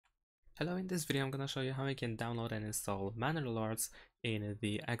Hello, in this video I'm gonna show you how you can download and install Manor in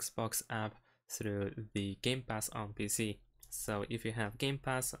the Xbox app through the Game Pass on PC. So if you have Game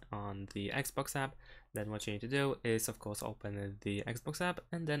Pass on the Xbox app, then what you need to do is of course open the Xbox app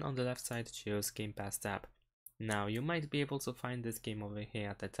and then on the left side choose Game Pass tab. Now you might be able to find this game over here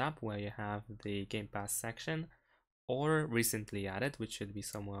at the top where you have the Game Pass section, or recently added, which should be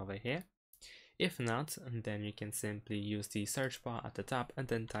somewhere over here. If not, then you can simply use the search bar at the top and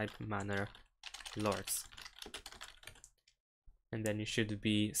then type Manor Lords. And then you should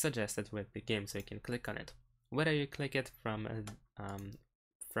be suggested with the game, so you can click on it. Whether you click it from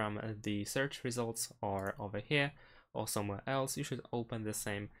the search results or over here or somewhere else, you should open the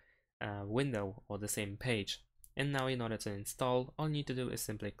same window or the same page. And now in order to install, all you need to do is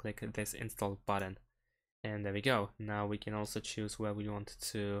simply click this install button. And there we go. Now we can also choose where we want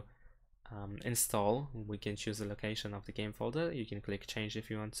to install. We can choose the location of the game folder. You can click change if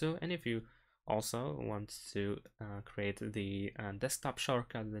you want to, and if you also want to create the desktop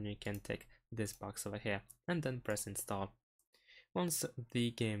shortcut, then you can tick this box over here and then press install. Once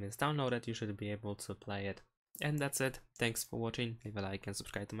the game is downloaded, you should be able to play it. And that's it. Thanks for watching. Leave a like and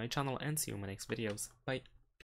subscribe to my channel, and see you in my next videos. Bye.